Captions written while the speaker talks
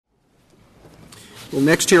Well,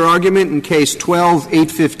 next to your argument in Case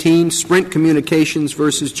 12-815, Sprint Communications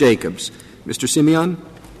versus Jacobs. Mr. Simeon.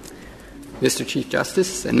 Mr. Chief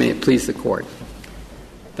Justice, and may it please the Court.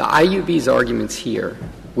 The IUB's arguments here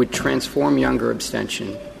would transform younger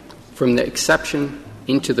abstention from the exception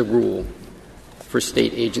into the rule for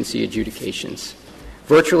state agency adjudications.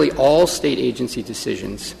 Virtually all state agency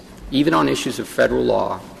decisions, even on issues of federal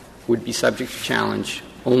law, would be subject to challenge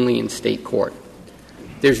only in state court.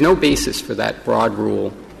 There's no basis for that broad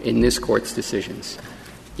rule in this Court's decisions.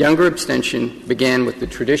 Younger abstention began with the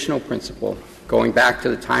traditional principle, going back to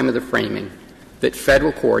the time of the framing, that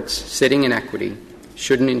federal courts sitting in equity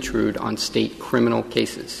shouldn't intrude on state criminal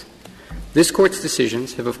cases. This Court's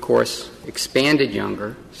decisions have, of course, expanded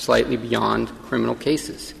Younger slightly beyond criminal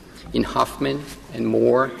cases. In Huffman and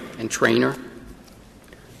Moore and Traynor,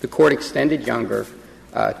 the Court extended Younger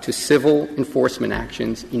to civil enforcement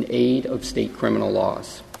actions in aid of state criminal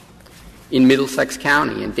laws. In Middlesex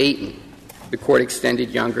County and Dayton, the Court extended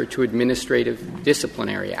Younger to administrative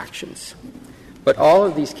disciplinary actions. But all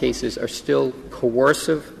of these cases are still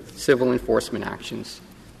coercive civil enforcement actions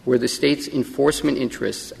where the state's enforcement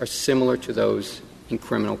interests are similar to those in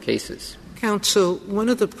criminal cases. Counsel, one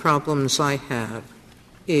of the problems I have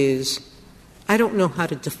is I don't know how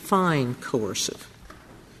to define coercive.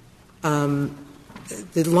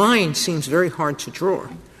 The line seems very hard to draw.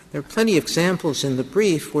 There are plenty of examples in the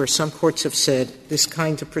brief where some courts have said this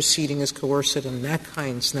kind of proceeding is coercive and that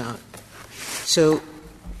kind's not. So,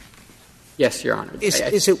 yes, Your Honor.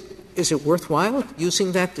 Is it worthwhile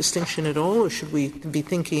using that distinction at all, or should we be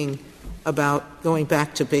thinking about going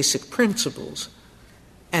back to basic principles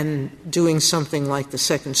and doing something like the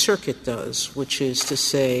Second Circuit does, which is to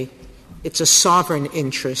say it's a sovereign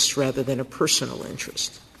interest rather than a personal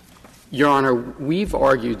interest? Your Honor, we've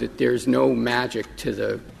argued that there's no magic to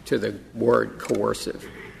the word coercive.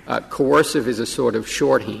 Coercive is a sort of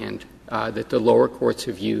shorthand that the lower courts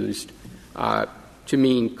have used to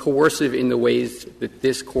mean coercive in the ways that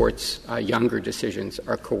this Court's Younger decisions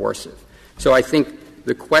are coercive. So I think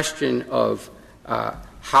the question of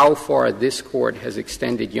how far this Court has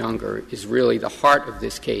extended Younger is really the heart of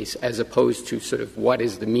this case, as opposed to sort of what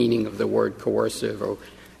is the meaning of the word coercive.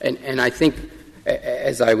 And I think,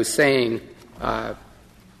 as I was saying,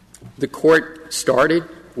 the Court started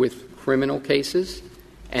with criminal cases,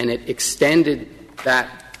 and it extended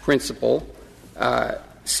that principle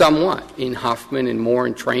somewhat in Huffman and Moore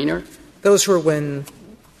and Traynor. Those were when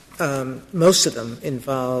most of them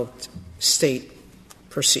involved state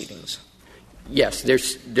proceedings. Yes,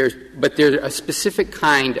 but there's a specific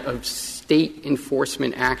kind of state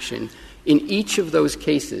enforcement action. In each of those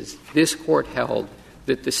cases, this Court held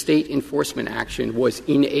that the state enforcement action was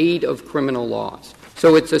in aid of criminal laws.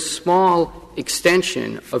 So it's a small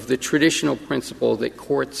extension of the traditional principle that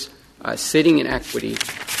courts sitting in equity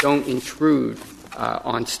don't intrude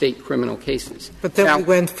on state criminal cases. But then we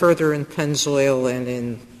went further in Pennzoil and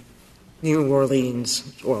in New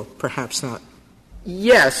Orleans, or perhaps not.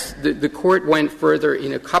 Yes, the Court went further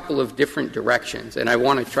in a couple of different directions, and I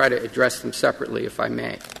want to try to address them separately, if I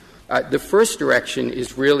may. The first direction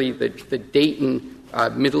is really the Dayton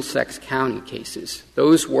Middlesex County cases.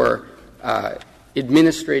 Those were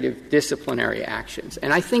administrative disciplinary actions.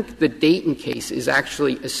 And I think the Dayton case is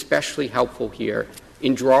actually especially helpful here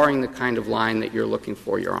in drawing the kind of line that you're looking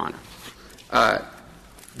for, Your Honor.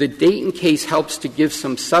 The Dayton case helps to give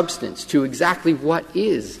some substance to exactly what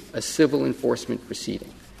is a civil enforcement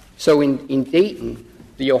proceeding. So in Dayton,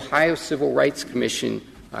 the Ohio Civil Rights Commission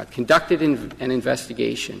conducted an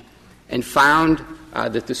investigation and found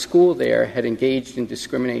that the school there had engaged in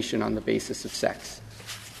discrimination on the basis of sex.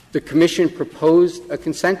 The commission proposed a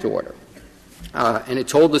consent order, and it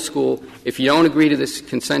told the school, if you don't agree to this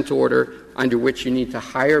consent order under which you need to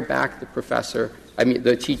hire back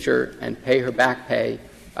the teacher, and pay her back pay,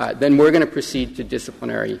 then we're going to proceed to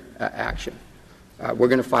disciplinary action. We're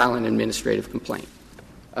going to file an administrative complaint.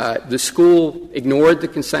 The school ignored the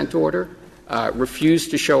consent order,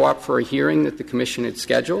 refused to show up for a hearing that the commission had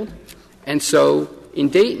scheduled, and so in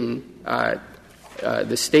Dayton,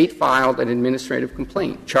 the state filed an administrative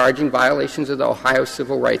complaint charging violations of the Ohio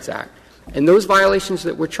Civil Rights Act. And those violations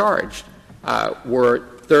that were charged were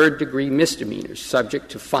third-degree misdemeanors,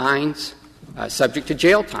 subject to fines, subject to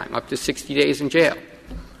jail time, up to 60 days in jail.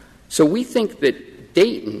 So we think that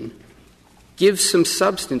Dayton gives some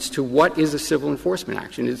substance to what is a civil enforcement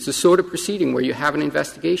action. It's the sort of proceeding where you have an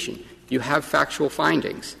investigation, you have factual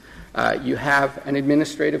findings, you have an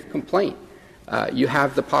administrative complaint, you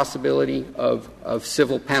have the possibility of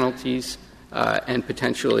civil penalties, and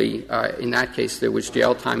potentially, in that case, there was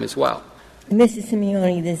jail time as well. Mr.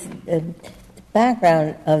 Simeoni, the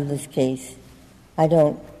background of this case I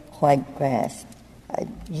don't quite grasp.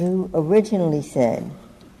 You originally said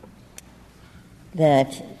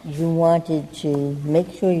that you wanted to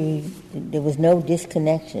make sure there was no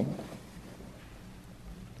disconnection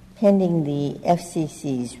pending the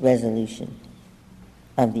FCC's resolution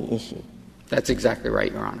of the issue. That's exactly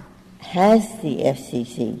right, Your Honor. Has the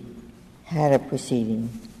FCC had a proceeding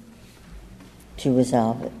to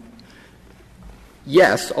resolve it?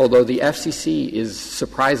 Yes, although the FCC is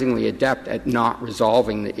surprisingly adept at not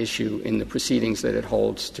resolving the issue in the proceedings that it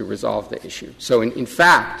holds to resolve the issue. So, in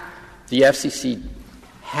fact, the FCC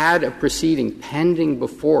had a proceeding pending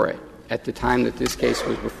before it at the time that this case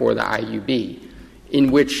was before the IUB,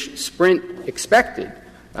 in which Sprint expected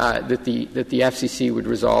that the FCC would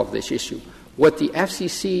resolve this issue. What the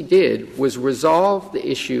FCC did was resolve the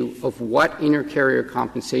issue of what intercarrier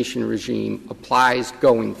compensation regime applies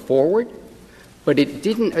going forward, but it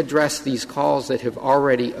didn't address these calls that have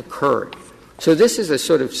already occurred. So this is a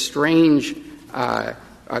sort of strange a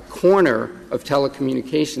corner of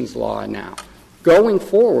telecommunications law now. Going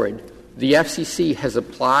forward, the FCC has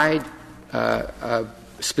applied a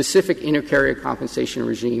specific intercarrier compensation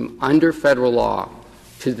regime under federal law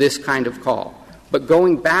to this kind of call. But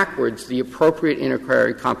going backwards, the appropriate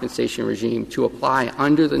intercarrier compensation regime to apply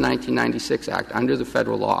under the 1996 Act, under the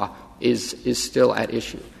federal law, is still at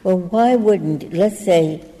issue. Well, why wouldn't, let's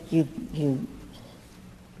say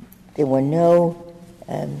there were no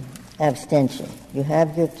abstention. You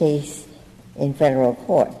have your case in federal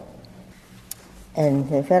court, and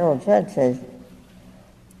the federal judge says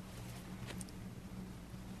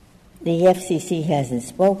the FCC hasn't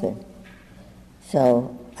spoken.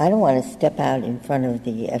 So I don't want to step out in front of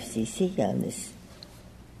the FCC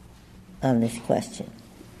on this question.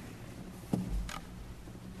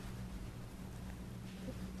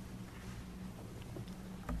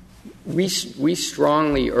 We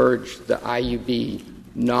strongly urge the IUB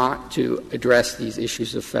not to address these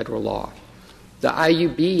issues of federal law. The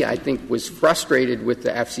IUB, I think, was frustrated with the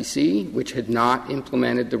FCC, which had not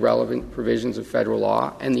implemented the relevant provisions of federal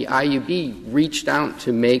law, and the IUB reached out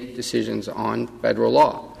to make decisions on federal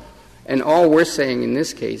law. And all we're saying in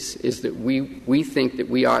this case is that we think that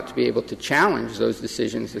we ought to be able to challenge those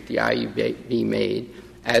decisions that the IUB made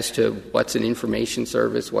as to what's an information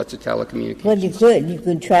service, what's a telecommunications. Well, you could. You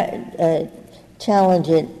could challenge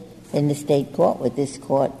it in the state court with this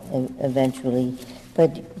court eventually.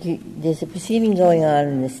 But there's a proceeding going on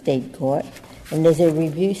in the state court, and there's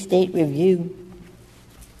a state review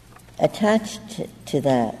attached to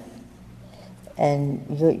that. And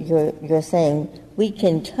you're saying we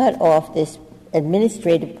can cut off this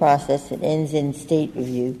administrative process that ends in state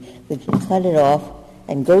review. We can cut it off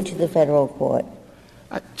and go to the federal court.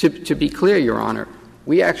 To be clear, Your Honor,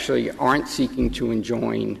 we actually aren't seeking to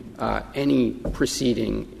enjoin any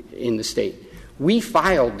proceeding in the state. We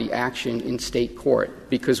filed the action in state court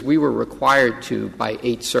because we were required to by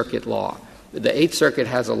Eighth Circuit law. The Eighth Circuit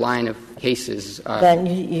has a line of cases. But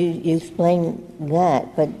you explain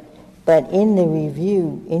that, but in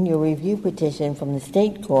your review petition from the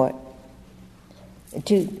state court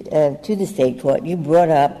to the state court, you brought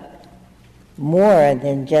up more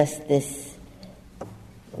than just the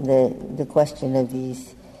question of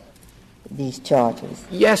these charges.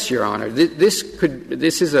 Yes, Your Honor.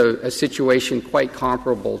 This is a situation quite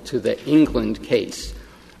comparable to the England case.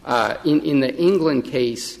 In the England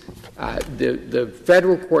case, the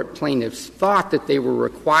federal court plaintiffs thought that they were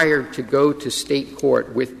required to go to state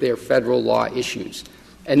court with their federal law issues.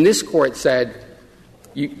 And this court said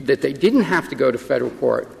that they didn't have to go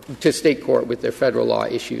to state court with their federal law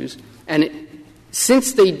issues. And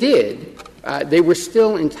since they did, they were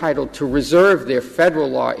still entitled to reserve their federal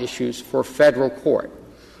law issues for federal court.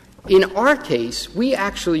 In our case, we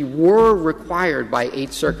actually were required by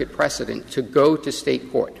Eighth Circuit precedent to go to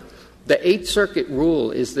state court. The Eighth Circuit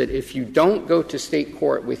rule is that if you don't go to state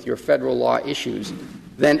court with your federal law issues,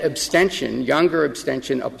 then younger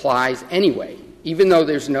abstention applies anyway, even though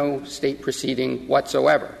there's no state proceeding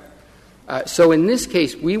whatsoever. So in this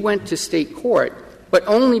case, we went to state court, but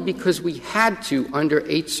only because we had to under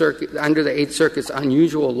the Eighth Circuit's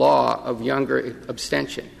unusual law of younger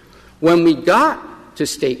abstention. When we got to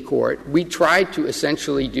state court, we tried to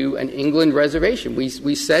essentially do an England reservation.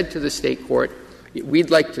 We said to the state court, we'd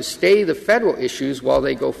like to stay the federal issues while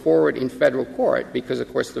they go forward in federal court, because, of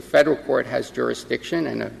course, the federal court has jurisdiction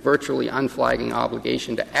and a virtually unflagging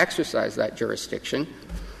obligation to exercise that jurisdiction.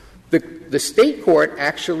 The state court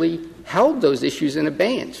actually held those issues in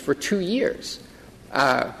abeyance for 2 years.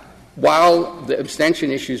 While the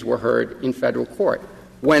abstention issues were heard in federal court.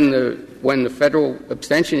 When the federal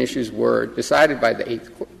abstention issues were decided by the Eighth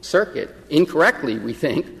Circuit, incorrectly, we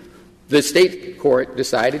think, the state court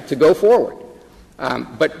decided to go forward.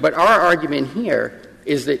 But our argument here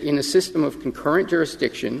is that in a system of concurrent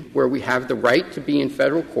jurisdiction where we have the right to be in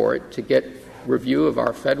federal court to get review of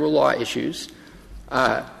our federal law issues,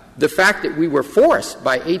 the fact that we were forced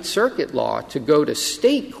by Eighth Circuit law to go to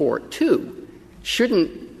state court too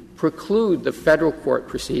shouldn't preclude the federal court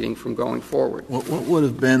proceeding from going forward. What would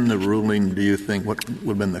have been the ruling, do you think, what would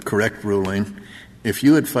have been the correct ruling if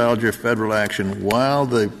you had filed your federal action while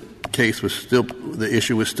the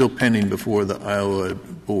issue was still pending before the Iowa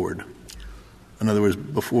board? In other words,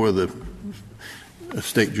 before the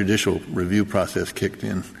state judicial review process kicked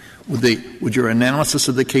in. Would your analysis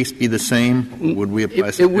of the case be the same? Would we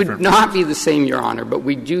apply some different? It would not be the same, Your Honor, but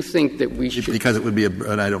we do think that we should. Because it would be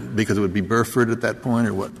because it would be Burford at that point,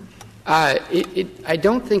 or what? I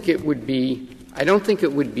don't think it would be. I don't think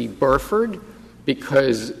it would be Burford,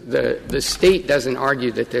 because the state doesn't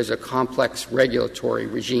argue that there's a complex regulatory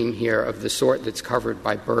regime here of the sort that's covered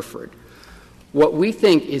by Burford. What we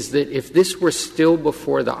think is that if this were still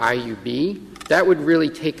before the IUB, that would really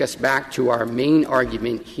take us back to our main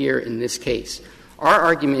argument here in this case. Our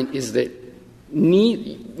argument is that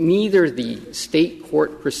neither the state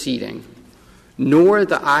court proceeding nor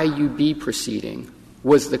the IUB proceeding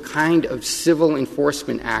was the kind of civil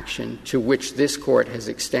enforcement action to which this court has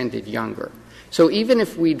extended Younger. So even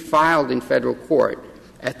if we'd filed in federal court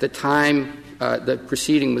at the time the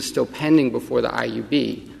proceeding was still pending before the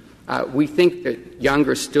IUB, we think that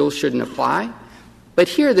Younger still shouldn't apply. But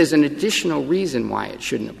here there's an additional reason why it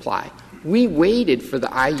shouldn't apply. We waited for the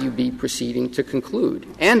IUB proceeding to conclude.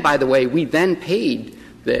 And, by the way, we then paid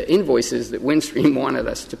the invoices that Windstream wanted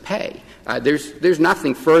us to pay. There's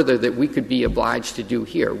nothing further that we could be obliged to do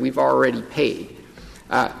here. We've already paid.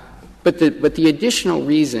 But the additional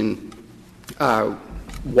reason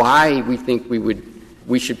why we think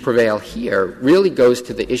we should prevail here really goes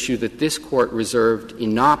to the issue that this court reserved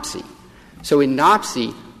in NOPSI. So in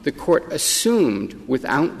NOPSI, the court assumed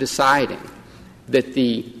without deciding that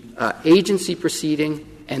the agency proceeding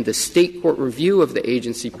and the state court review of the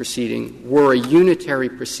agency proceeding were a unitary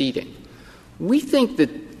proceeding. We think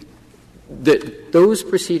that those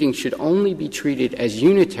proceedings should only be treated as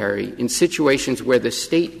unitary in situations where the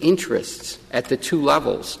state interests at the two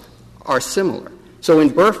levels are similar. So in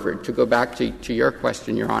Burford, to go back to your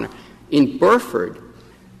question, Your Honor, in Burford,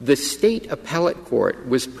 the state appellate court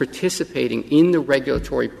was participating in the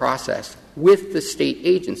regulatory process with the state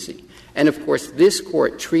agency. And, of course, this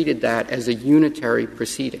court treated that as a unitary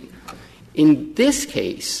proceeding. In this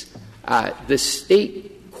case, the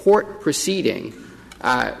state court proceeding,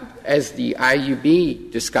 as the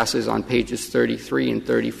IUB discusses on pages 33 and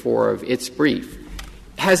 34 of its brief,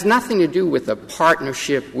 has nothing to do with a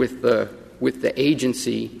partnership with the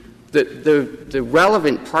agency. The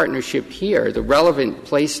relevant partnership here, the relevant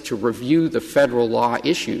place to review the federal law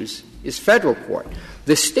issues, is federal court.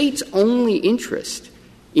 The state's only interest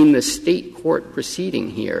in the state court proceeding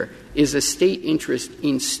here is a state interest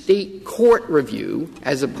in state court review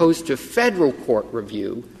as opposed to federal court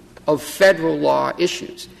review of federal law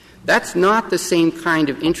issues. That's not the same kind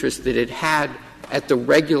of interest that it had at the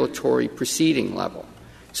regulatory proceeding level.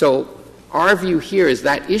 So our view here is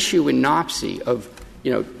that issue in NOPSI of,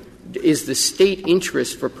 is the state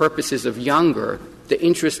interest for purposes of Younger the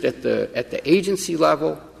interest at the agency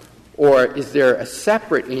level, or is there a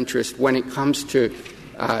separate interest when it comes to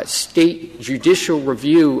state judicial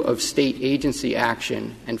review of state agency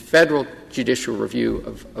action and federal judicial review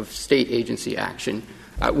of state agency action?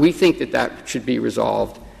 We think that should be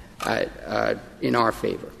resolved in our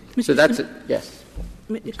favor. So that's it. Yes.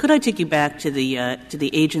 Could I take you back to the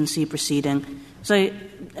agency proceeding? So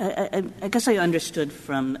I guess I understood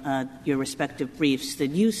from your respective briefs that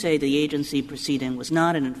you say the agency proceeding was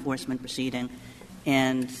not an enforcement proceeding,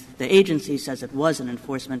 and the agency says it was an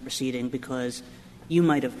enforcement proceeding because you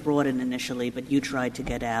might have brought it initially, but you tried to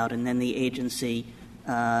get out, and then the agency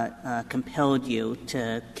compelled you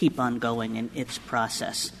to keep on going in its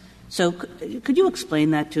process. So could you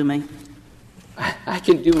explain that to me? I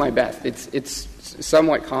can do my best. It's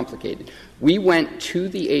somewhat complicated. We went to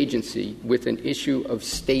the agency with an issue of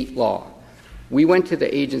state law. We went to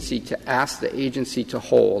the agency to ask the agency to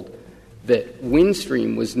hold that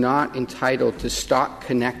Windstream was not entitled to stop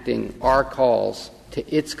connecting our calls to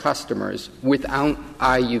its customers without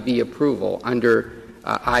IUB approval under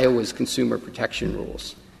Iowa's consumer protection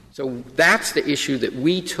rules. So that's the issue that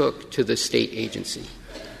we took to the state agency.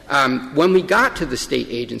 When we got to the state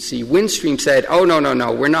agency, Windstream said,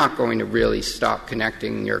 no, we're not going to really stop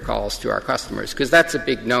connecting your calls to our customers, because that's a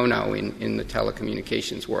big no-no in the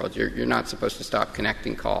telecommunications world. You're not supposed to stop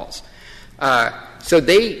connecting calls. So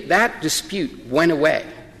that dispute went away.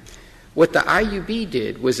 What the IUB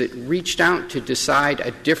did was it reached out to decide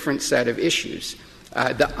a different set of issues.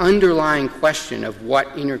 The underlying question of what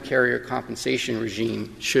intercarrier compensation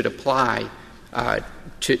regime should apply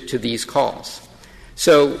to these calls.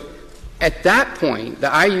 So at that point, the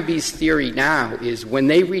IUB's theory now is when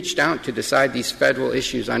they reached out to decide these federal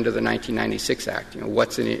issues under the 1996 Act,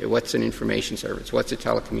 what's an information service, what's a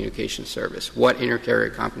telecommunications service, what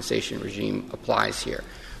intercarrier compensation regime applies here.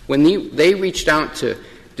 When they reached out to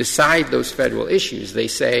decide those federal issues, they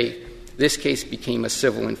say this case became a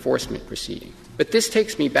civil enforcement proceeding. But this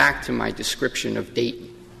takes me back to my description of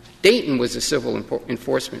Dayton. Dayton was a civil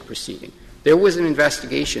enforcement proceeding. There was an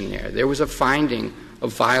investigation there. There was a finding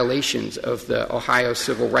of violations of the Ohio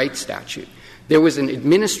Civil Rights Statute. There was an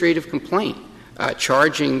administrative complaint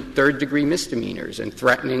charging third-degree misdemeanors and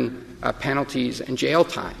threatening penalties and jail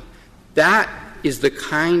time. That is the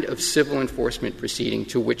kind of civil enforcement proceeding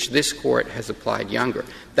to which this Court has applied Younger.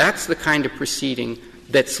 That's the kind of proceeding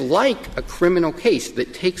that's like a criminal case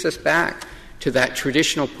that takes us back to that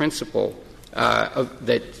traditional principle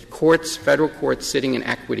that federal courts sitting in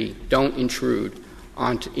equity don't intrude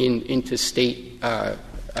into state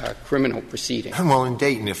criminal proceedings. Well, in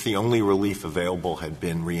Dayton, if the only relief available had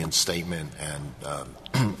been reinstatement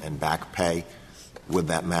and back pay, would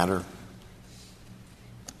that matter?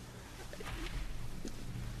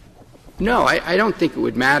 No, I don't think it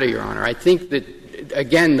would matter, Your Honor. I think that,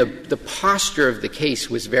 again, the posture of the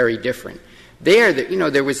case was very different. There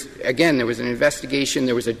was an investigation,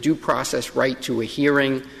 there was a due process right to a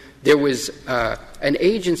hearing, there was an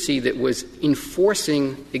agency that was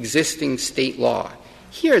enforcing existing state law.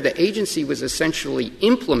 Here, the agency was essentially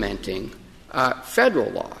implementing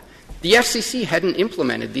federal law. The FCC hadn't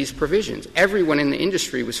implemented these provisions. Everyone in the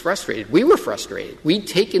industry was frustrated. We were frustrated. We'd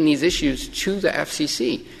taken these issues to the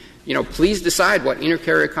FCC. Please decide what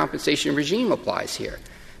intercarrier compensation regime applies here.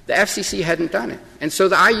 The FCC hadn't done it. And so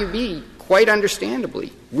the IUB, quite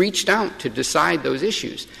understandably, reached out to decide those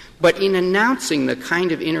issues. But in announcing the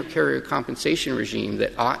kind of intercarrier compensation regime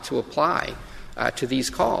that ought to apply to these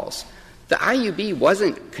calls, the IUB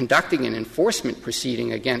wasn't conducting an enforcement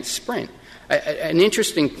proceeding against Sprint. An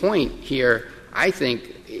interesting point here, I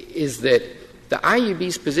think, is that the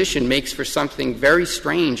IUB's position makes for something very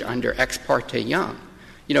strange under Ex parte Young.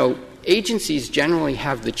 Agencies generally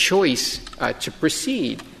have the choice to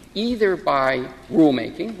proceed either by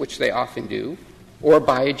rulemaking, which they often do, or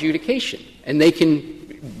by adjudication. And they can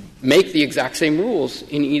make the exact same rules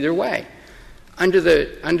in either way. Under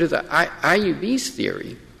the IUB's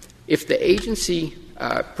theory, if the agency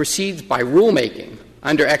proceeds by rulemaking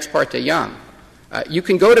under Ex parte Young, you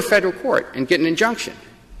can go to federal court and get an injunction.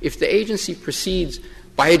 If the agency proceeds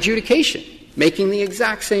by adjudication, making the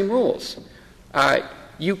exact same rules,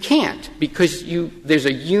 you can't, because there's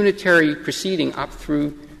a unitary proceeding up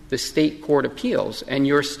through the state court appeals, and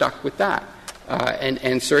you're stuck with that,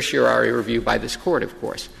 and certiorari review by this court, of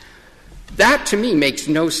course. That, to me, makes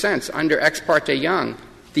no sense. Under Ex parte Young,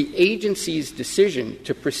 the agency's decision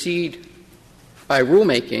to proceed by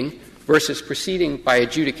rulemaking versus proceeding by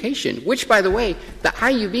adjudication, which, by the way, the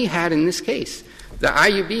IUB had in this case. The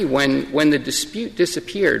IUB, when the dispute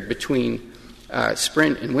disappeared between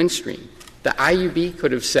Sprint and Windstream, the IUB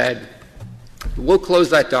could have said, we'll close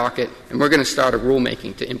that docket and we're going to start a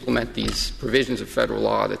rulemaking to implement these provisions of federal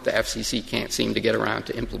law that the FCC can't seem to get around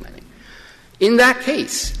to implementing. In that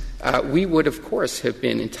case, we would, of course, have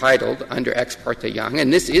been entitled under Ex parte Young,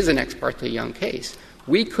 and this is an Ex parte Young case.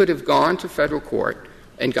 We could have gone to federal court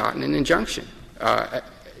and gotten an injunction, a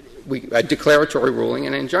declaratory ruling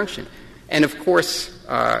and an injunction. And, of course,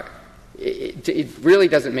 it really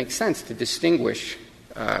doesn't make sense to distinguish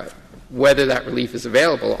whether that relief is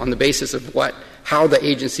available on the basis of how the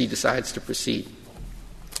agency decides to proceed.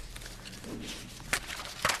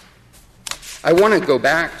 I want to go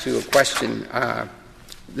back to a question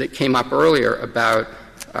that came up earlier about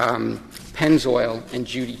Pennzoil and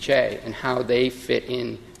Judy Che and how they fit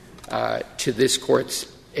in to this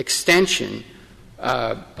Court's extension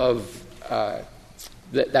of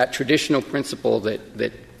that traditional principle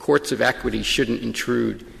that courts of equity shouldn't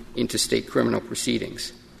intrude into state criminal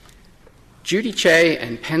proceedings. Judy Che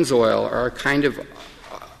and Pennzoil are a kind of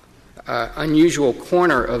unusual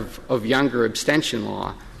corner of Younger abstention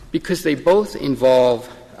law because they both involve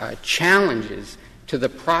challenges to the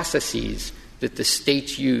processes that the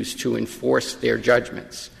states use to enforce their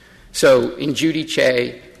judgments. So in Judy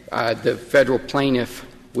Che, the federal plaintiff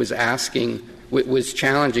was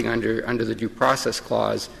challenging under the Due Process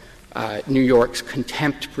Clause New York's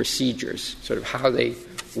contempt procedures, sort of how they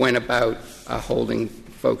went about holding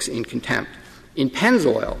folks in contempt. In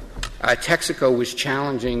Pennzoil, Texaco was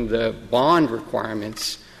challenging the bond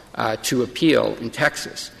requirements to appeal in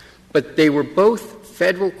Texas. But they were both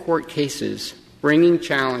federal court cases bringing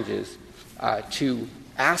challenges to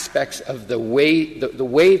aspects of the way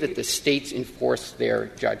that the states enforce their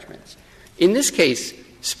judgments. In this case,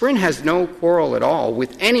 Sprint has no quarrel at all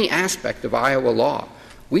with any aspect of Iowa law.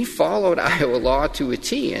 We followed Iowa law to a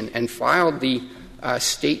T and filed the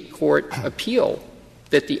state court appeal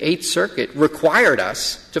that the Eighth Circuit required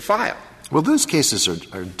us to file. Well, those cases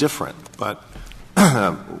are different, but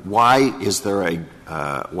why is there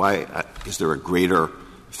a greater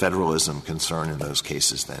federalism concern in those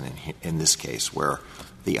cases than in this case, where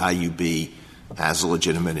the IUB has a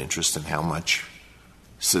legitimate interest in how much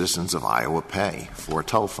citizens of Iowa pay for a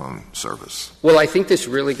telephone service? Well, I think this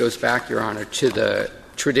really goes back, Your Honor, to the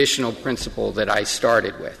traditional principle that I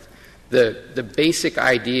started with. The basic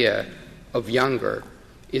idea of Younger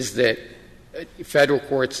is that federal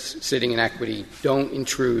courts sitting in equity don't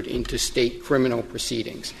intrude into state criminal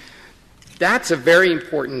proceedings. That's a very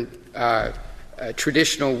important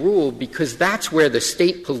traditional rule, because that's where the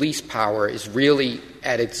state police power is really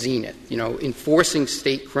at its zenith, enforcing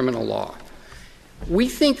state criminal law. We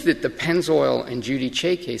think that the Pennzoil and Judy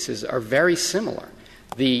Che cases are very similar.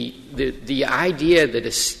 The idea that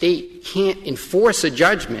a state can't enforce a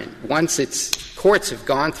judgment once its courts have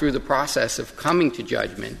gone through the process of coming to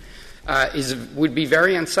judgment would be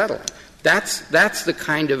very unsettling. That's the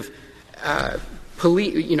kind of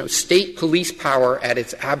state police power at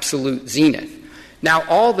its absolute zenith. Now,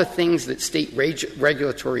 all the things that state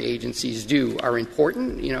regulatory agencies do are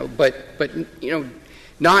important, but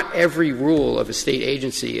not every rule of a state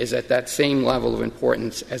agency is at that same level of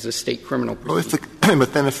importance as a state criminal proceeding.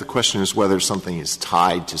 But then if the question is whether something is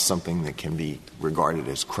tied to something that can be regarded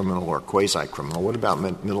as criminal or quasi-criminal, what about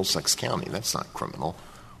Middlesex County? That's not criminal.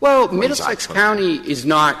 Well, Middlesex County is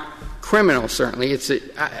not criminal, certainly.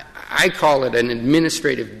 I call it an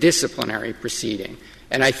administrative disciplinary proceeding.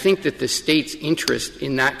 And I think that the state's interest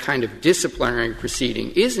in that kind of disciplinary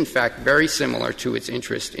proceeding is, in fact, very similar to its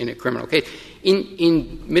interest in a criminal case.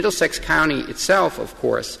 In Middlesex County itself, of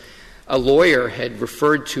course, a lawyer had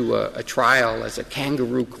referred to a trial as a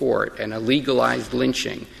kangaroo court and a legalized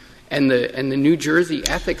lynching. And the New Jersey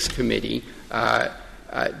Ethics Committee, said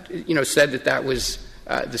that was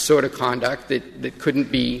the sort of conduct that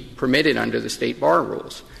couldn't be permitted under the state bar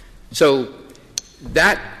rules. So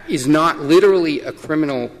that is not literally a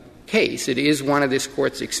criminal case. It is one of this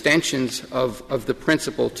Court's extensions of the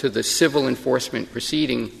principle to the civil enforcement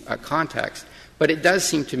proceeding context. But it does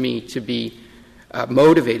seem to me to be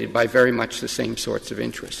motivated by very much the same sorts of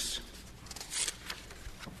interests.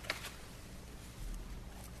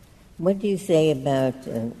 What do you say about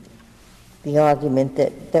the argument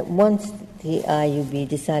that once the IUB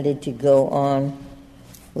decided to go on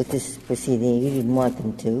with this proceeding, you didn't want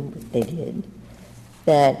them to, but they did,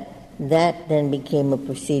 that then became a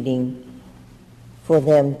proceeding for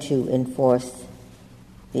them to enforce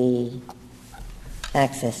the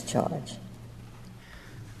access charge?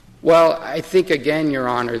 Well, I think, again, Your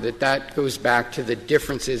Honor, that goes back to the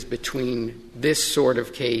differences between this sort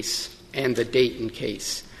of case and the Dayton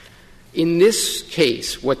case. In this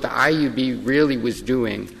case, what the IUB really was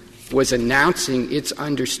doing was announcing its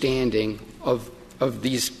understanding of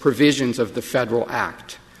these provisions of the Federal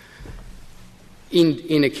Act.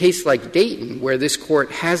 In a case like Dayton, where this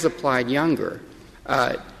Court has applied Younger,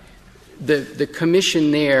 the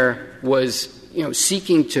Commission there was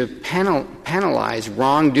seeking to penalize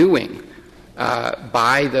wrongdoing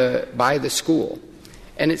by the school.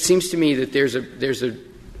 And it seems to me that there's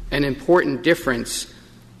an important difference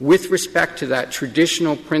with respect to that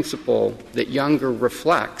traditional principle that Younger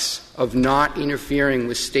reflects of not interfering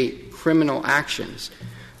with state criminal actions.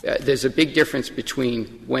 There's a big difference between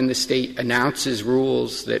when the state announces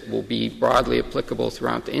rules that will be broadly applicable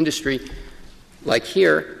throughout the industry, like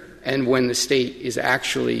here, and when the state is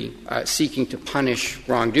actually seeking to punish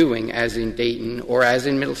wrongdoing, as in Dayton or as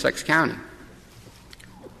in Middlesex County.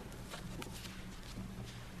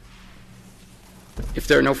 If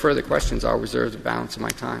there are no further questions, I'll reserve the balance of my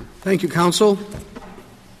time. Thank you, counsel.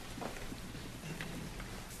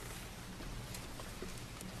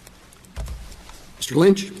 Mr.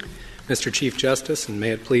 Lynch. Mr. Chief Justice, and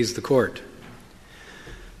may it please the Court.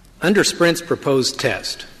 Under Sprint's proposed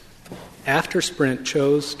test, after Sprint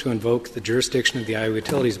chose to invoke the jurisdiction of the Iowa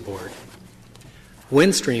Utilities Board,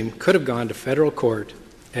 Windstream could have gone to federal court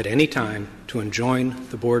at any time to enjoin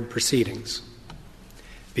the board proceedings,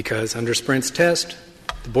 because under Sprint's test,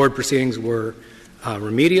 the board proceedings were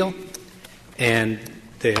remedial, and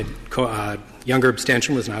the Younger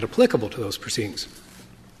abstention was not applicable to those proceedings.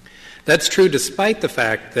 That's true despite the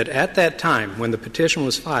fact that at that time, when the petition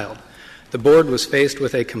was filed, the board was faced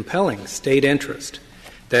with a compelling state interest,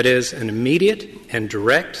 that is, an immediate and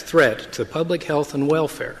direct threat to public health and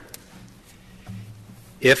welfare.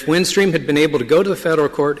 If Windstream had been able to go to the federal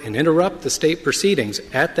court and interrupt the state proceedings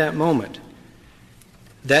at that moment,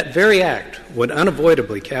 that very act would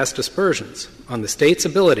unavoidably cast aspersions on the state's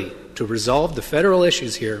ability to resolve the federal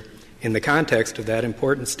issues here in the context of that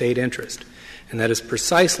important state interest. And that is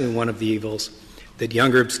precisely one of the evils that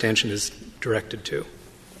younger abstention is directed to.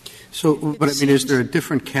 So, but I mean, is there a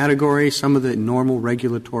different category? Some of the normal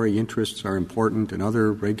regulatory interests are important and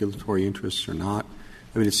other regulatory interests are not.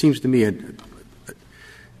 I mean, it seems to me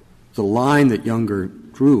the line that Younger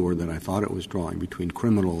drew, or that I thought it was drawing, between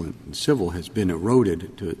criminal and civil has been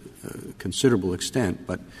eroded to a considerable extent,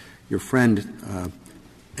 but your friend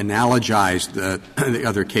analogized the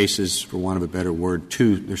other cases, for want of a better word,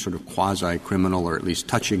 to they're sort of quasi-criminal, or at least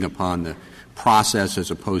touching upon the process as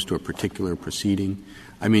opposed to a particular proceeding.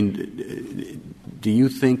 I mean, do you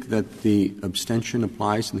think that the abstention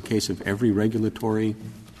applies in the case of every regulatory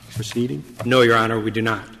proceeding? No, Your Honor, we do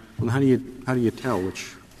not. Well, how do you tell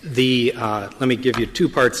which? Let me give you two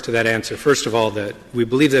parts to that answer. First of all, that we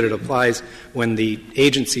believe that it applies when the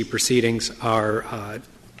agency proceedings are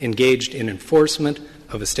engaged in enforcement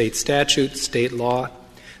of a state statute, state law,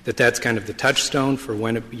 that's kind of the touchstone for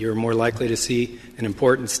when you're more likely to see an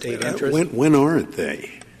important state interest. When aren't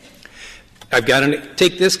they? I've got to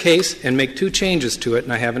take this case and make two changes to it,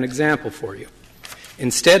 and I have an example for you.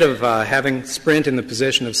 Instead of having Sprint in the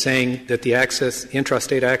position of saying that the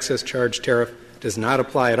intrastate access charge tariff does not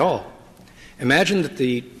apply at all, imagine that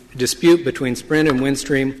the dispute between Sprint and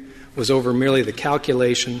Windstream was over merely the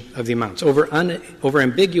calculation of the amounts, over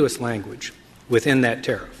ambiguous language within that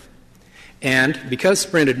tariff. And because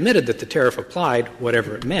Sprint admitted that the tariff applied,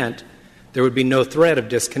 whatever it meant, there would be no threat of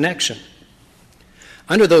disconnection.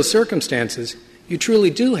 Under those circumstances, you truly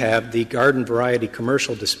do have the garden variety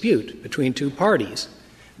commercial dispute between two parties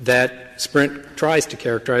that Sprint tries to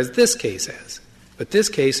characterize this case as. But this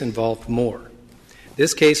case involved more.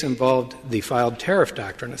 This case involved the filed tariff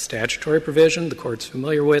doctrine, a statutory provision the Court's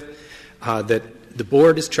familiar with, that the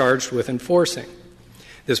Board is charged with enforcing.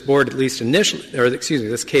 This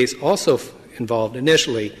case also involved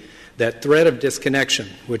initially that threat of disconnection,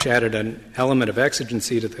 which added an element of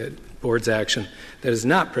exigency to the Board's action that is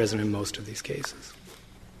not present in most of these cases.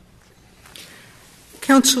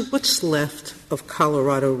 Counsel, what's left of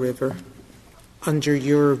Colorado River under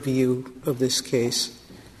your view of this case?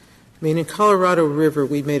 I mean, in Colorado River,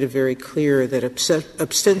 we made it very clear that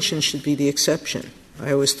abstention should be the exception.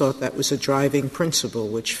 I always thought that was a driving principle,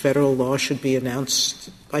 which federal law should be announced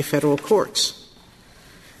by federal courts.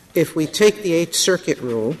 If we take the Eighth Circuit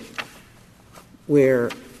rule, where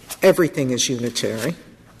everything is unitary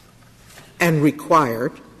and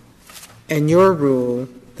required, and your rule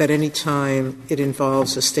that any time it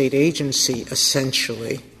involves a state agency,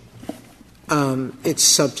 essentially, it's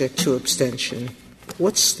subject to abstention,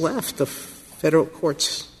 what's left of federal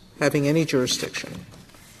courts having any jurisdiction?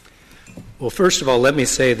 Well, first of all, let me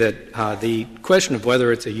say that the question of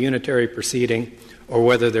whether it's a unitary proceeding or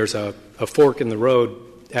whether there's a fork in the road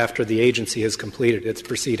after the agency has completed its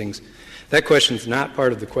proceedings, that question is not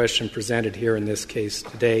part of the question presented here in this case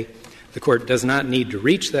today. The Court does not need to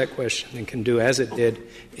reach that question and can do as it did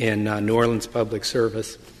in New Orleans Public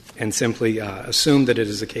Service and simply assume that it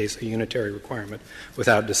is a case of unitary requirement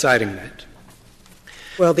without deciding that.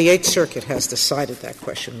 Well, the Eighth Circuit has decided that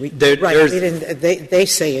question. They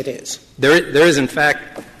say it is. There is, in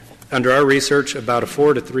fact, under our research, about a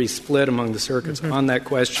 4-3 split among the circuits on that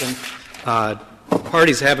question.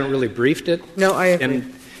 Parties haven't really briefed it. No, I agree.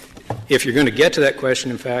 And if you're going to get to that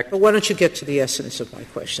question, in fact— But why don't you get to the essence of my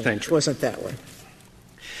question, which wasn't that one?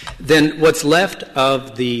 Then what's left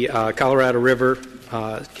of the Colorado River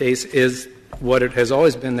case is what it has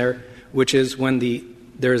always been there, which is when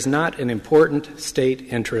there is not an important state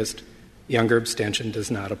interest, younger abstention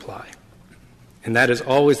does not apply. And that is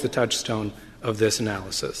always the touchstone of this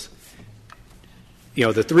analysis. You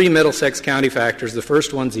know, the three Middlesex County factors, the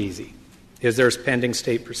first one's easy. Is there a pending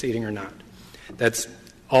state proceeding or not? That's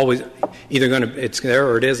always either it's there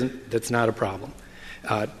or it isn't. That's not a problem.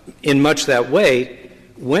 In much that way,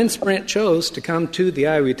 when Sprint chose to come to the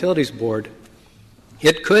Iowa Utilities Board,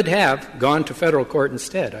 it could have gone to federal court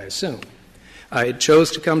instead, I assume. It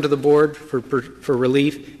chose to come to the board for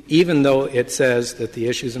relief, even though it says that the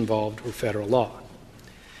issues involved were federal law.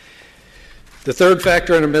 The third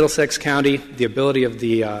factor under Middlesex County, the ability of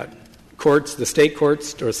the courts, the state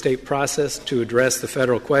courts or state process to address the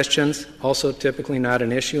federal questions, also typically not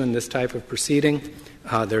an issue in this type of proceeding.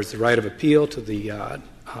 There's the right of appeal to the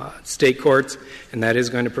state courts, and that is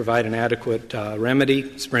going to provide an adequate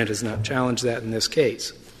remedy. Sprint has not challenged that in this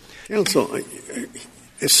case. Counsel,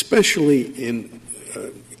 especially in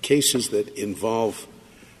cases that involve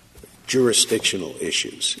jurisdictional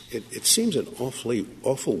issues, it seems an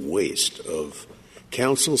awful waste of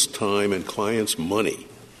counsel's time and client's money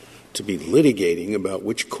to be litigating about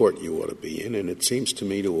which court you ought to be in, and it seems to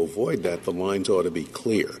me to avoid that, the lines ought to be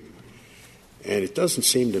clear. And it doesn't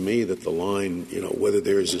seem to me that the line, whether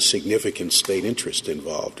there is a significant state interest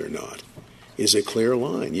involved or not, is a clear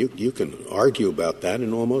line. You can argue about that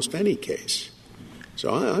in almost any case.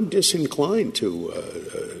 So I'm disinclined to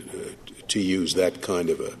use that kind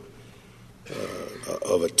of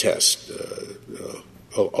a test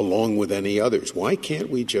along with any others. Why can't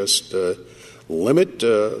we just limit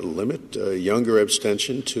younger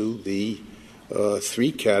abstention to the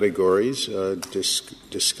three categories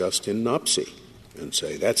discussed in NOPSI and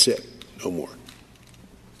say that's it, no more?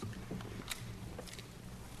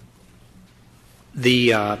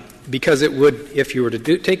 Because it would, if you were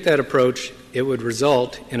to take that approach, it would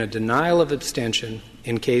result in a denial of abstention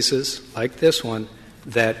in cases like this one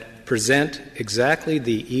that present exactly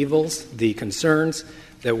the evils, the concerns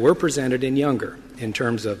that were presented in Younger in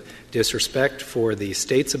terms of disrespect for the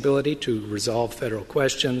state's ability to resolve federal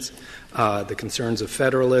questions, the concerns of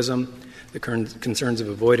federalism, the concerns of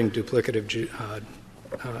avoiding duplicative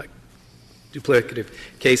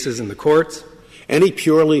cases in the courts. Any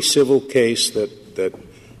purely civil case that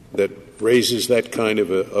raises that kind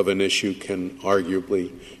of an issue can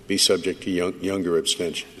arguably be subject to Younger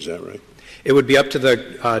abstention. Is that right? It would be up to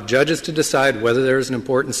the judges to decide whether there is an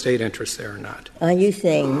important state interest there or not. Are you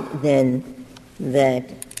saying, then, that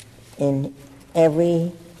in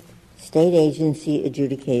every state agency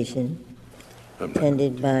adjudication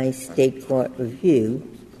attended by state court review,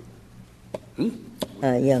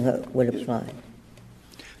 Younger would apply?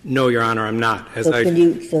 No, Your Honor, I'm not. Can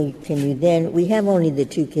you then — we have only the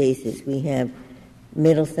two cases. We have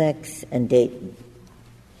Middlesex and Dayton.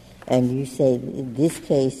 And you say this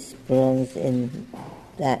case belongs in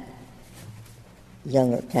that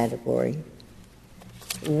Younger category.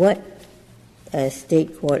 What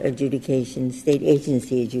state court adjudications, state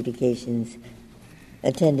agency adjudications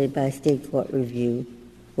attended by state court review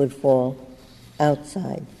would fall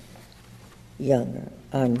outside Younger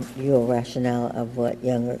on your rationale of what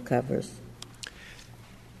Younger covers?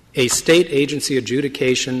 A state agency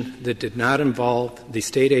adjudication that did not involve the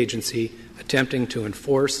state agency attempting to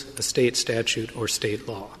enforce a state statute or state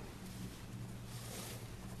law.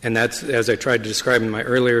 And that's, as I tried to describe in my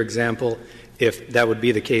earlier example, if that would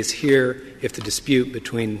be the case here, if the dispute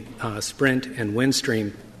between Sprint and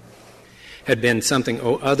Windstream had been something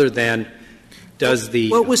other than does the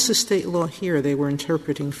 — What was the state law here? They were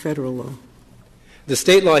interpreting federal law. The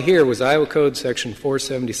state law here was Iowa Code Section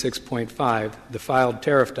 476.5, the filed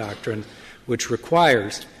tariff doctrine, which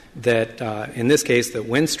requires that, in this case, that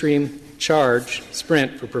Windstream charge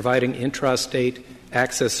Sprint for providing intrastate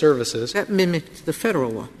access services. That mimicked the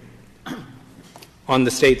federal law. On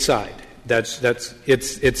the state side.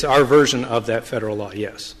 It's our version of that federal law,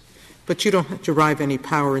 yes. But you don't derive any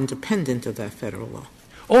power independent of that federal law.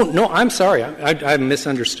 Oh, no, I'm sorry. I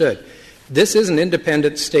misunderstood. This is an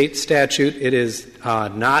independent state statute. It is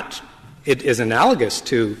not — it is analogous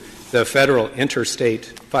to the federal interstate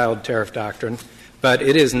filed tariff doctrine, but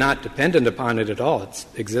it is not dependent upon it at all. It's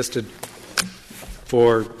existed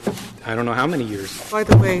for I don't know how many years. By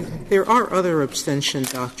the way, there are other abstention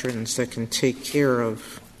doctrines that can take care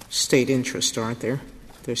of state interest, aren't there?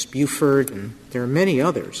 There's Buford, and there are many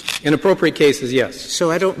others. In appropriate cases, yes. So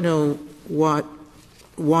I don't know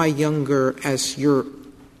why Younger, as you're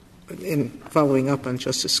in following up on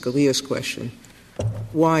Justice Scalia's question,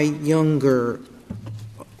 why Younger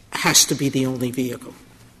has to be the only vehicle.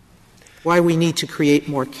 Why we need to create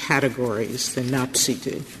more categories than NOPSI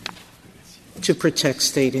did to protect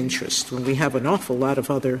state interest when we have an awful lot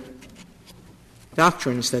of other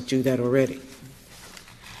doctrines that do that already.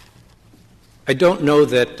 I don't know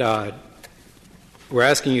that we're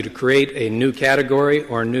asking you to create a new category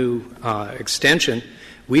or a new extension.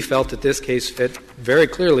 We felt that this case fit very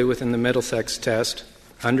clearly within the Middlesex test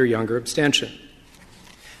under Younger abstention.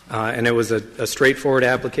 And it was a straightforward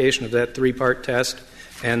application of that three-part test,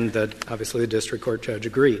 and obviously the district court judge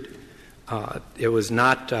agreed. It was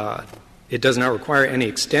not it does not require any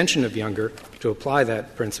extension of Younger to apply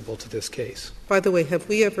that principle to this case. By the way, have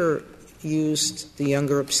we ever used the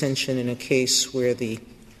Younger abstention in a case where the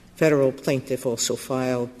federal plaintiff also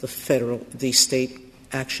filed the state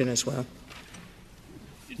action as well?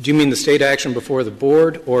 Do you mean the state action before the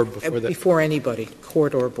board or before Before anybody,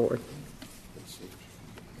 court or board?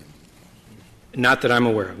 Not that I'm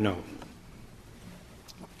aware of, no.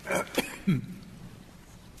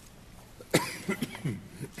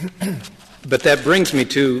 But that brings me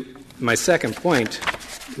to my second point,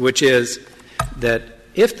 which is that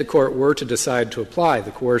if the Court were to decide to apply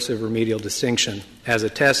the coercive remedial distinction as a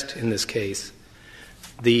test in this case,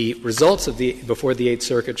 the results before the Eighth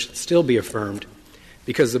Circuit should still be affirmed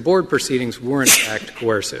because the board proceedings were in fact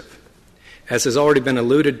coercive. As has already been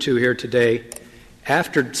alluded to here today,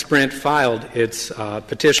 after Sprint filed its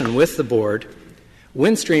petition with the board,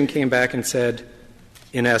 Windstream came back and said,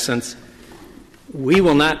 in essence, we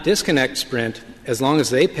will not disconnect Sprint as long as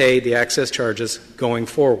they pay the access charges going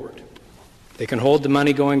forward. They can hold the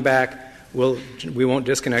money going back. We won't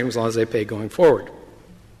disconnect them as long as they pay going forward.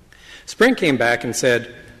 Sprint came back and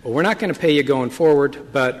said, well, we're not going to pay you going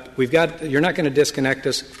forward, but you're not going to disconnect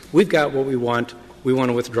us. We've got what we want. We want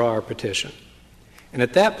to withdraw our petition. And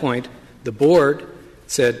at that point, the board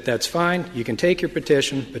said, that's fine. You can take your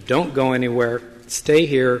petition, but don't go anywhere. Stay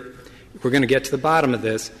here. We're going to get to the bottom of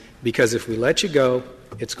this because if we let you go,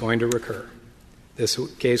 it's going to recur. This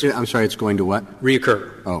case I'm sorry, it's going to what?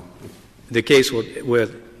 Reoccur. Oh. The case will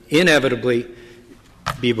inevitably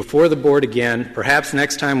be before the board again, perhaps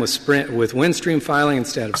next time with Windstream filing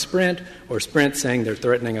instead of Sprint, or Sprint saying they're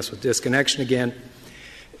threatening us with disconnection again.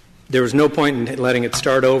 There was no point in letting it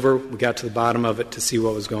start over. We got to the bottom of it to see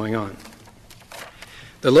what was going on.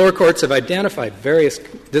 The lower courts have identified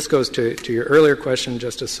this goes to your earlier question,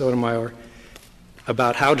 Justice Sotomayor,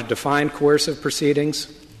 about how to define coercive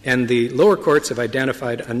proceedings. And the lower courts have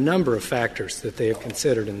identified a number of factors that they have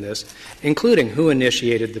considered in this, including who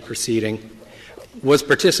initiated the proceeding. Was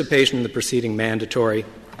participation in the proceeding mandatory?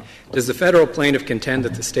 Does the federal plaintiff contend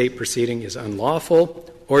that the state proceeding is unlawful?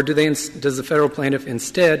 Or does the federal plaintiff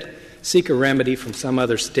instead seek a remedy from some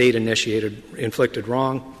other state-initiated, inflicted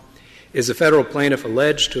wrong? Is the federal plaintiff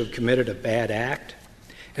alleged to have committed a bad act?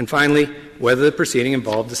 And finally, whether the proceeding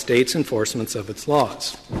involved the state's enforcements of its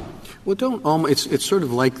laws. Well, it's sort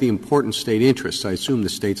of like the important state interests. I assume the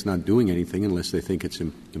state's not doing anything unless they think it's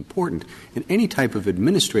important. And any type of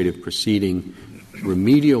administrative proceeding,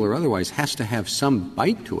 remedial or otherwise, has to have some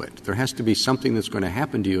bite to it. There has to be something that's going to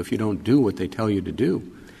happen to you if you don't do what they tell you to do.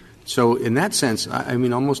 So in that sense, I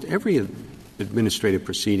mean, almost every administrative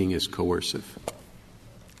proceeding is coercive.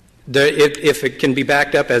 If it can be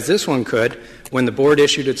backed up, as this one could, when the board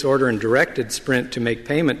issued its order and directed Sprint to make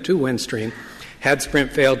payment to Windstream, had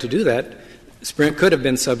Sprint failed to do that, Sprint could have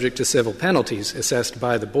been subject to civil penalties assessed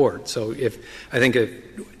by the board. So to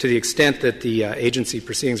the extent that the agency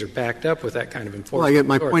proceedings are backed up with that kind of enforcement. Well,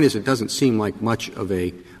 my point is it doesn't seem like much of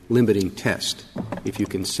a limiting test. If you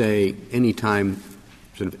can say anytime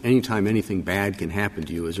anything bad can happen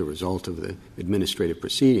to you as a result of the administrative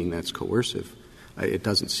proceeding, that's coercive. It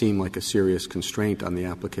doesn't seem like a serious constraint on the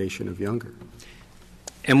application of Younger.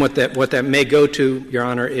 And what that may go to, Your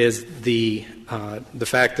Honor, is the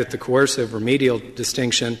fact that the coercive remedial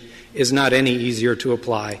distinction is not any easier to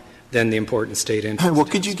apply than the important state interest. Well,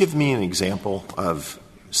 could you give me an example of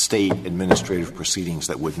state administrative proceedings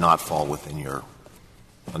that would not fall within your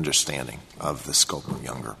understanding of the scope of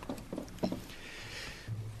Younger?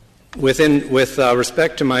 With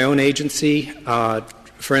respect to my own agency,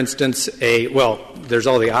 for instance, there's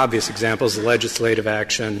all the obvious examples, the legislative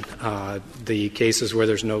action, the cases where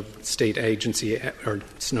there's no state agency or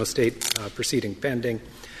no state proceeding pending.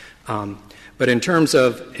 But in terms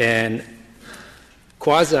of an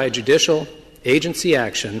quasi-judicial agency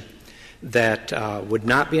action that would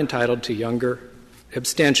not be entitled to Younger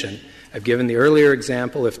abstention, I've given the earlier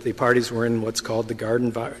example if the parties were in what's called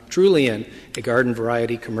truly in a garden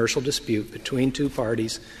variety commercial dispute between two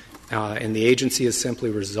parties, and the agency is simply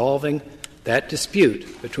resolving that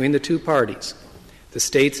dispute between the two parties. The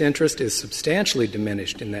state's interest is substantially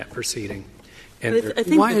diminished in that proceeding. And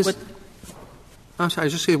why is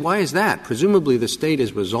that? Presumably the state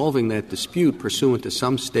is resolving that dispute pursuant to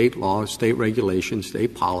some state law, state regulation,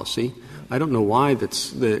 state policy. I don't know why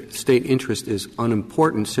the state interest is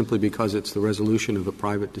unimportant simply because it's the resolution of a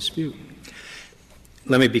private dispute.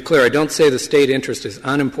 Let me be clear. I don't say the state interest is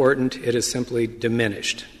unimportant. It is simply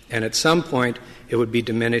diminished. And at some point, it would be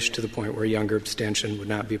diminished to the point where Younger abstention would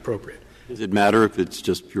not be appropriate. Does it matter if it's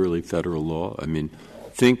just purely federal law? I mean,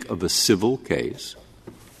 think of a civil case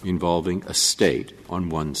involving a state on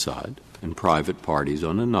one side and private parties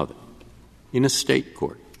on another in a state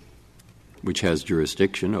court, which has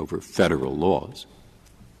jurisdiction over federal laws.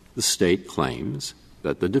 The state claims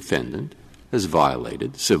that the defendant has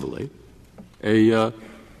violated civilly a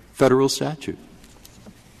federal statute.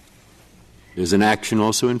 There's an action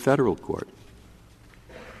also in federal court.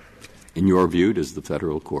 In your view, does the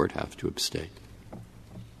federal court have to abstain?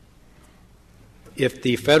 if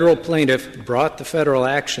the federal plaintiff brought the federal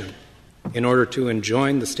action in order to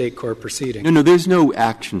enjoin the state court proceeding. No, there's no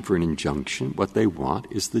action for an injunction. What they want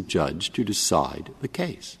is the judge to decide the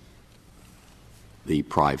case. The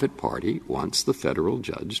private party wants the federal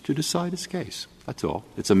judge to decide his case. That's all.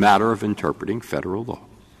 It's a matter of interpreting federal law.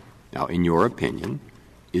 Now, in your opinion,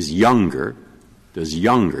 does Younger,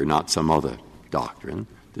 not some other doctrine,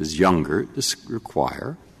 does Younger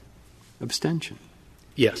require abstention?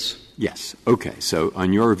 Yes. Yes. Okay. So,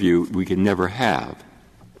 on your view, we can never have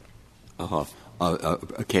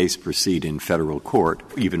a case proceed in federal court,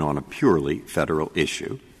 even on a purely federal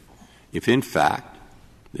issue, if in fact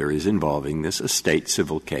there is involving this a state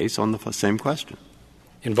civil case on the same question.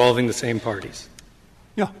 Involving the same parties.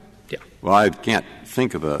 Yeah. Yeah. Well, I can't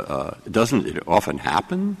think of doesn't it often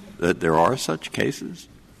happen that there are such cases?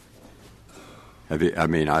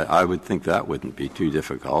 I would think that wouldn't be too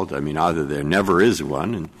difficult. I mean, either there never is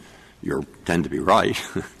one and you tend to be right,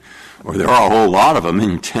 or there are a whole lot of them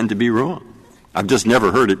and you tend to be wrong. I've just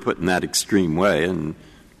never heard it put in that extreme way, and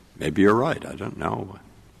maybe you're right. I don't know.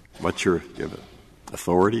 What's your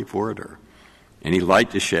authority for it, or any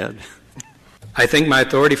light to shed? I think my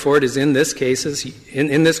authority for it is in this case's,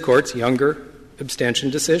 in this court's Younger abstention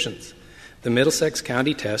decisions. The Middlesex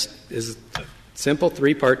County test is a simple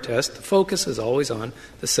three-part test. The focus is always on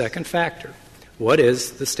the second factor. What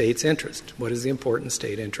is the state's interest? What is the important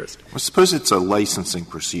state interest? Well, suppose it's a licensing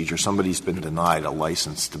procedure. Somebody's been denied a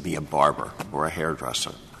license to be a barber or a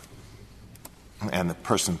hairdresser, and the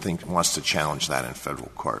person wants to challenge that in federal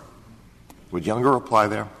court. Would Younger apply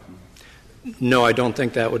there? No, I don't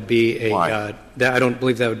think that would be Why? I don't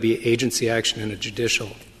believe that would be agency action in a judicial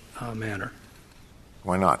manner.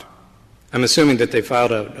 Why not? I'm assuming that they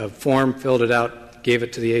filed a form, filled it out, gave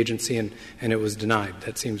it to the agency, and it was denied.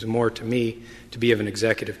 That seems more to me to be of an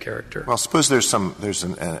executive character. Well, suppose there's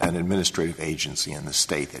an administrative agency in the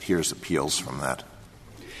state that hears appeals from that.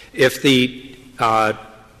 If the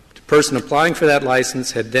person applying for that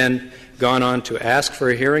license had then gone on to ask for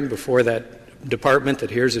a hearing before that department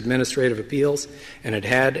that hears administrative appeals and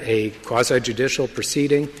had a quasi-judicial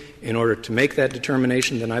proceeding in order to make that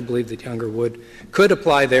determination, then I believe that Younger could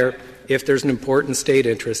apply there if there's an important state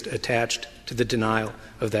interest attached to the denial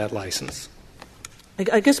of that license.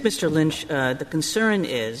 I guess, Mr. Lynch, the concern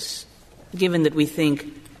is, given that we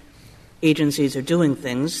think agencies are doing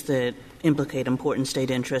things that implicate important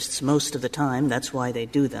state interests most of the time, that's why they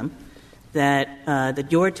do them, that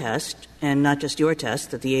your test, and not just your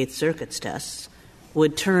test, that the Eighth Circuit's tests,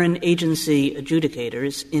 would turn agency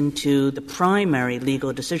adjudicators into the primary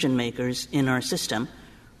legal decision-makers in our system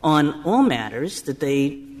on all matters that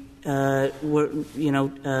they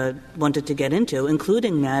wanted to get into,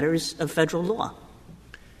 including matters of federal law.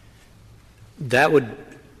 That would,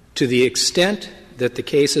 to the extent that the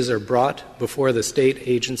cases are brought before the state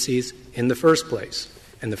agencies in the first place,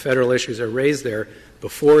 and the federal issues are raised there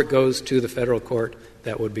before it goes to the federal court,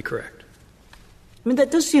 that would be correct. I mean,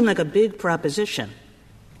 that does seem like a big proposition.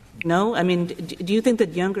 No? I mean, do you think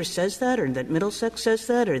that Younger says that, or that Middlesex says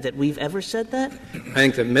that, or that we've ever said that? I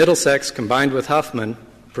think that Middlesex, combined with Huffman,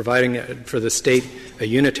 providing for the state a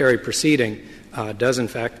unitary proceeding, does in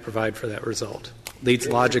fact provide for that result. Leads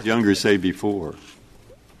logic. Did Younger say before?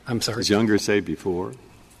 I'm sorry? Does Younger say before?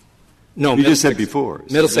 No. You just said before.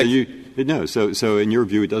 Middlesex. So in your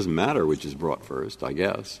view, it doesn't matter which is brought first, I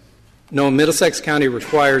guess. No, Middlesex County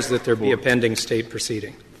requires that there be a pending state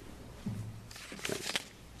proceeding.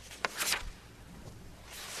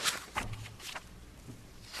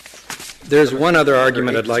 There's one other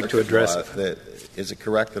argument I'd like to address. Is it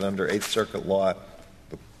correct that under Eighth Circuit law,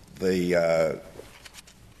 the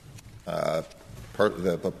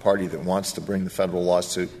party that wants to bring the federal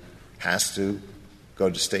lawsuit has to go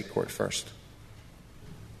to state court first?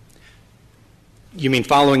 You mean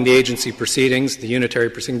following the agency proceedings, the unitary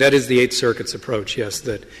proceeding? That is the Eighth Circuit's approach, yes,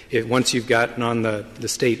 that once you've gotten on the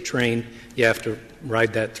state train, you have to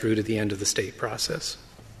ride that through to the end of the state process.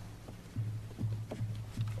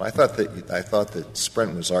 Well, I thought that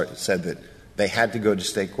Sprint said that they had to go to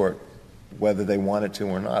state court whether they wanted to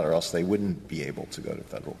or not, or else they wouldn't be able to go to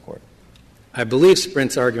federal court. I believe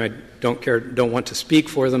Sprint's argument, I don't want to speak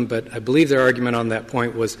for them, but I believe their argument on that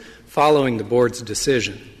point was following the board's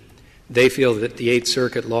decision. They feel that the Eighth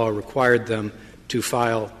Circuit law required them to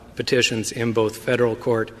file petitions in both federal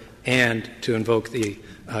court and to invoke the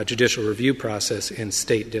judicial review process in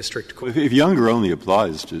state district court. If Younger only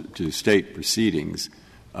applies to state proceedings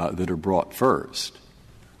that are brought first,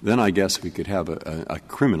 then I guess we could have a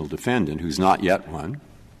criminal defendant who's not yet one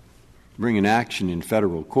bring an action in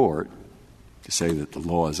federal court to say that the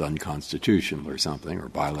law is unconstitutional or something, or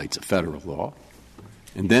violates a federal law,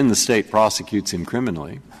 and then the state prosecutes him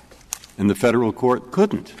criminally, and the federal court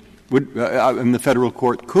couldn't. And the federal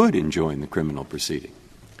court could enjoin the criminal proceeding.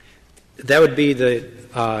 That would be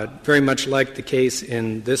very much like the case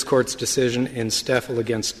in this Court's decision in Steffel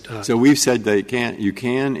against. So we've said you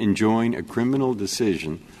can enjoin a criminal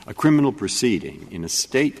decision, a criminal proceeding in a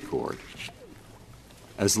state court,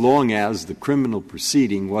 as long as the criminal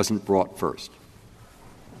proceeding wasn't brought first.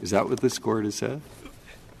 Is that what this Court has said?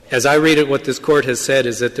 As I read it, what this Court has said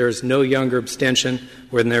is that there is no younger abstention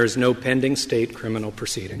when there is no pending state criminal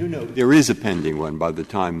proceeding. No. There is a pending one by the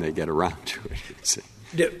time they get around to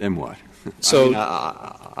it. Then what? So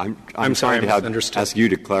I'm sorry to ask you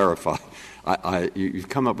to clarify. You've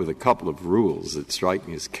come up with a couple of rules that strike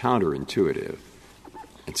me as counterintuitive,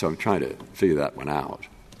 and so I'm trying to figure that one out.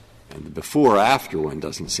 And the before-after one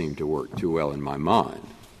doesn't seem to work too well in my mind,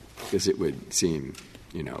 because it would seem,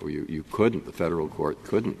 you couldn't, the federal court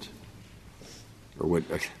couldn't.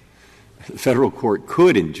 The federal court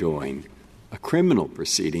could enjoin a criminal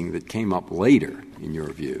proceeding that came up later, in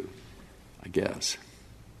your view, I guess.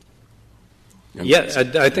 Yes,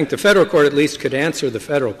 I think the federal court at least could answer the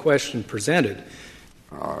federal question presented.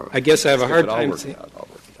 I guess I have a hard time seeing.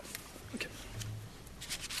 Okay.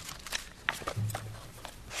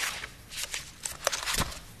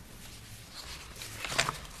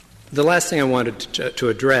 The last thing I wanted to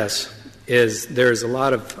address is there's a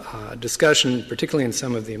lot of discussion, particularly in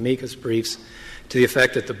some of the amicus briefs, to the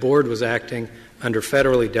effect that the board was acting under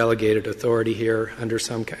federally delegated authority here,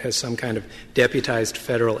 as some kind of deputized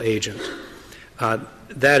federal agent.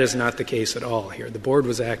 That is not the case at all here. The board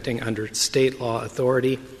was acting under state law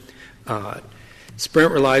authority.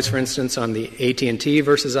 Sprint relies, for instance, on the AT&T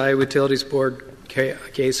versus Iowa Utilities Board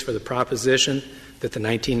case for the proposition that the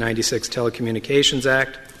 1996 Telecommunications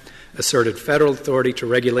Act asserted federal authority to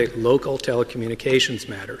regulate local telecommunications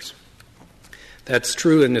matters. That's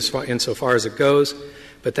true insofar as it goes,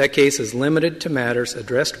 but that case is limited to matters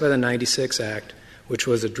addressed by the 96 Act, which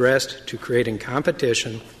was addressed to creating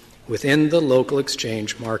competition within the local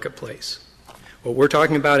exchange marketplace. What we're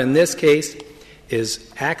talking about in this case is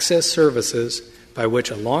access services by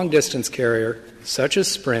which a long-distance carrier, such as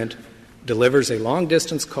Sprint, delivers a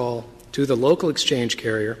long-distance call to the local exchange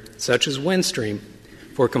carrier, such as Windstream,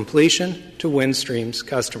 for completion to Windstream's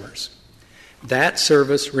customers. That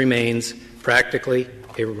service remains practically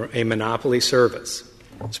a monopoly service.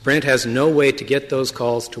 Sprint has no way to get those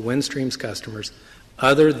calls to Windstream's customers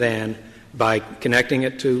other than by connecting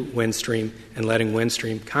it to Windstream and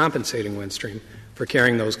compensating Windstream for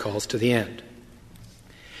carrying those calls to the end.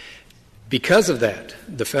 Because of that,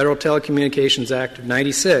 the Federal Telecommunications Act of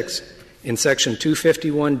 96, in Section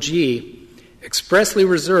 251G, expressly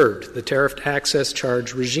reserved the tariffed access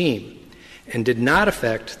charge regime and did not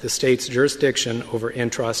affect the state's jurisdiction over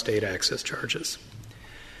intrastate access charges.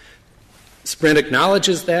 Sprint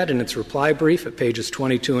acknowledges that in its reply brief at pages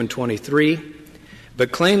 22 and 23,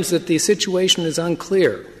 but claims that the situation is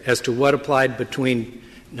unclear as to what applied between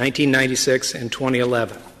 1996 and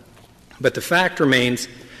 2011. But the fact remains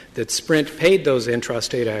that Sprint paid those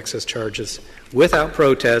intrastate access charges without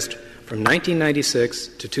protest from 1996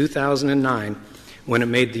 to 2009 when it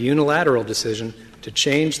made the unilateral decision to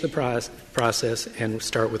change the process and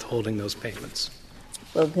start withholding those payments.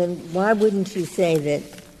 Well, then why wouldn't you say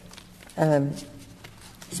that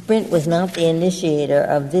Sprint was not the initiator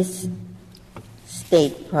of this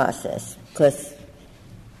state process? Because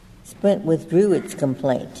Sprint withdrew its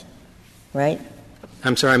complaint, right?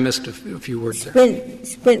 I'm sorry, I missed a few words there.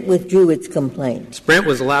 Sprint withdrew its complaint. Sprint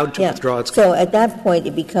was allowed to withdraw its complaint. So at that point,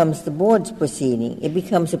 it becomes the board's proceeding. It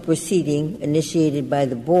becomes a proceeding initiated by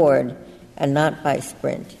the board and not by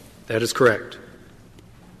Sprint. That is correct.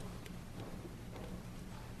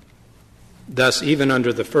 Thus, even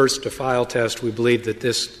under the first-to-file test, we believe that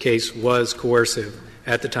this case was coercive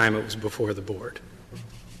at the time it was before the board,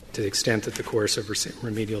 to the extent that the coercive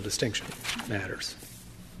remedial distinction matters.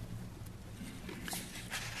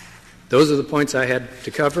 Those are the points I had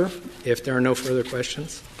to cover. If there are no further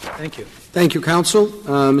questions, thank you. Thank you, counsel.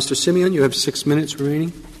 Mr. Simeon, you have 6 minutes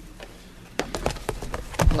remaining.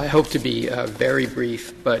 Well, I hope to be very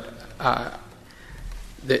brief, but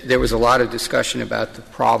there was a lot of discussion about the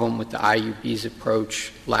problem with the IUB's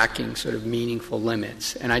approach lacking sort of meaningful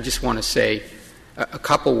limits. And I just want to say a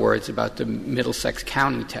couple words about the Middlesex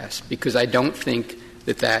County test, because I don't think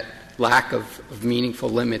that lack of meaningful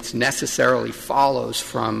limits necessarily follows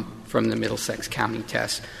from the Middlesex County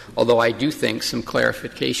test, although I do think some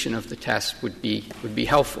clarification of the test would be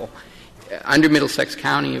helpful. Under Middlesex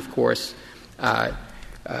County, of course,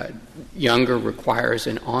 Younger requires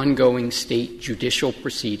an ongoing state judicial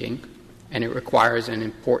proceeding, and it requires an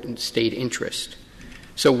important state interest.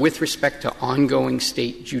 So with respect to ongoing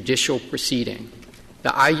state judicial proceeding, the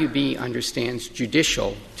IUB understands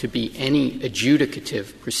judicial to be any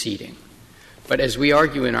adjudicative proceeding. But as we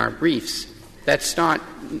argue in our briefs, that's not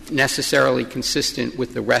necessarily consistent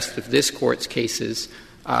with the rest of this Court's cases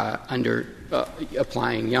under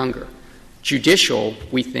applying Younger. Judicial,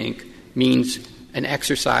 we think, means an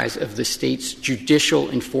exercise of the state's judicial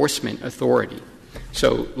enforcement authority.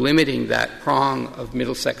 So limiting that prong of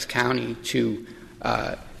Middlesex County to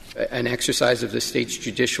an exercise of the state's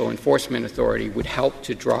judicial enforcement authority would help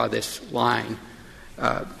to draw this line.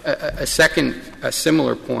 A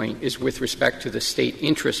similar point is with respect to the state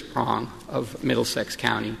interest prong of Middlesex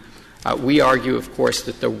County. We argue, of course,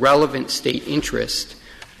 that the relevant state interest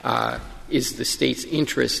is the state's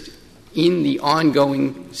interest in the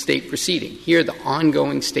ongoing state proceeding. Here, the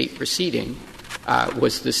ongoing state proceeding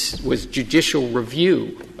was judicial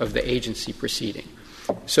review of the agency proceeding.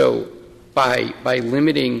 So by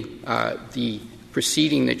limiting the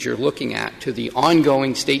proceeding that you're looking at to the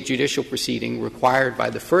ongoing state judicial proceeding required by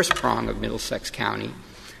the first prong of Middlesex County,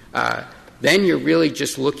 then you're really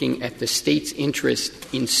just looking at the state's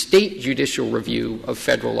interest in state judicial review of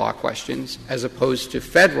federal law questions as opposed to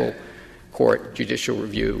federal court judicial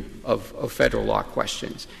review of federal law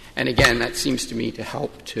questions. And again, that seems to me to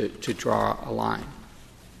help to draw a line.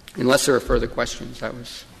 Unless there are further questions, that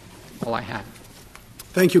was all I had.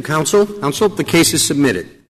 Thank you, counsel. Counsel, the case is submitted.